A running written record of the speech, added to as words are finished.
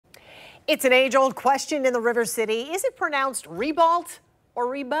It's an age-old question in the River City. Is it pronounced Ree-balt or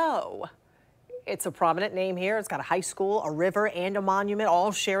Ree-beau? It's a prominent name here. It's got a high school, a river, and a monument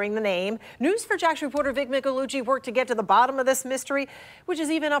all sharing the name. News4Jax reporter Vic Micolucci worked to get to the bottom of this mystery, which is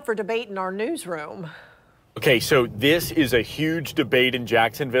even up for debate in our newsroom. Okay, so this is a huge debate in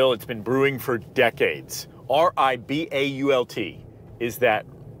Jacksonville. It's been brewing for decades. R-I-B-A-U-L-T. Is that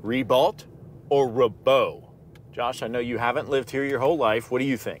Ree-balt or Ree-beau? Josh, I know you haven't lived here your whole life. What do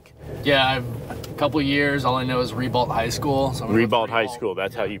you think? Yeah, I've a couple of years. All I know is Ree-balt High School. So Ree-balt High School,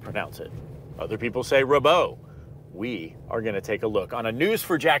 that's how you pronounce it. Other people say Ree-beau. We are going to take a look on a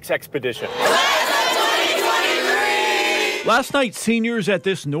News4Jax expedition. Last night, seniors at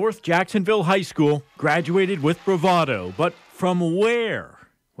this North Jacksonville high school graduated with bravado, but from where?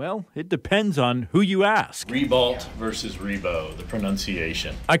 Well, it depends on who you ask. Ree-balt versus Ree-beau, the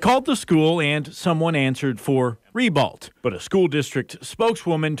pronunciation. I called the school and someone answered for Ree-balt, but a school district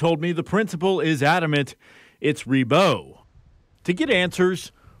spokeswoman told me the principal is adamant it's Ree-beau. To get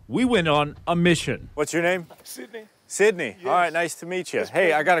answers, we went on a mission. What's your name? Sydney. Sydney. Yes. All right, nice to meet you. Yes, hey,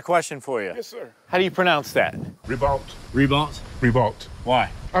 please. I got a question for you. Yes, sir. How do you pronounce that? Ree-balt. Ree-balt? Ree-balt.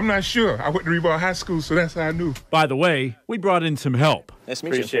 Why? I'm not sure. I went to Ree-balt High School, so that's how I knew. By the way, we brought in some help, Nice to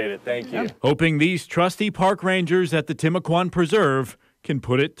meet you. Appreciate it. Thank you. hoping these trusty park rangers at the Timaquan Preserve can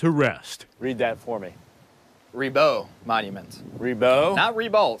put it to rest. Read that for me. Ree-beau Monument. Ree-beau? Not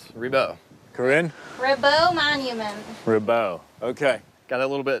Ree-balt, Ree-beau. Corinne? Ree-beau Monument. Ree-beau. Okay. Got a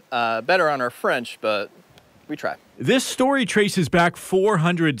little bit better on our French, but we try. This story traces back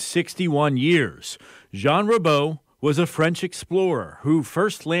 461 years. Jean Ree-beau was a French explorer who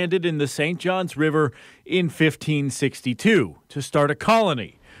first landed in the St. Johns River in 1562 to start a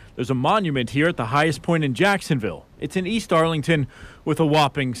colony. There's a monument here at the highest point in Jacksonville. It's in East Arlington with a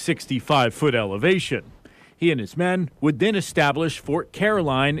whopping 65-foot elevation. He and his men would then establish Fort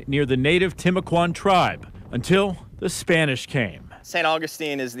Caroline near the native Timaquan tribe until the Spanish came. St.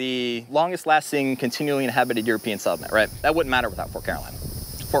 Augustine is the longest lasting continually inhabited European settlement, right? That wouldn't matter without Fort Caroline.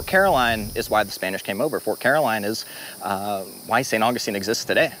 Fort Caroline is why the Spanish came over. Fort Caroline is why St. Augustine exists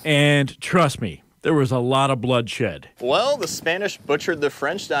today. And trust me, there was a lot of bloodshed. Well, the Spanish butchered the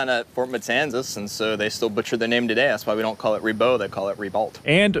French down at Fort Matanzas, and so they still butcher the name today. That's why we don't call it Ree-beau, they call it Ree-balt.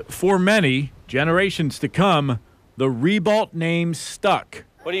 And for many generations to come, the Ree-balt name stuck.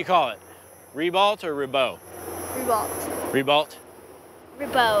 What do you call it? Ree-balt or Ree-beau? Ree-balt. Ree-balt?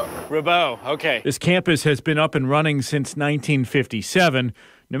 Ree-beau. Ree-beau. Okay. This campus has been up and running since 1957,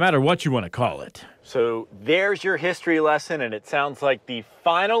 no matter what you want to call it. So there's your history lesson, and it sounds like the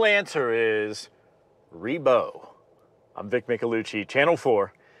final answer is Ree-beau. I'm Vic Micolucci, Channel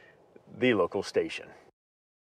 4, the local station.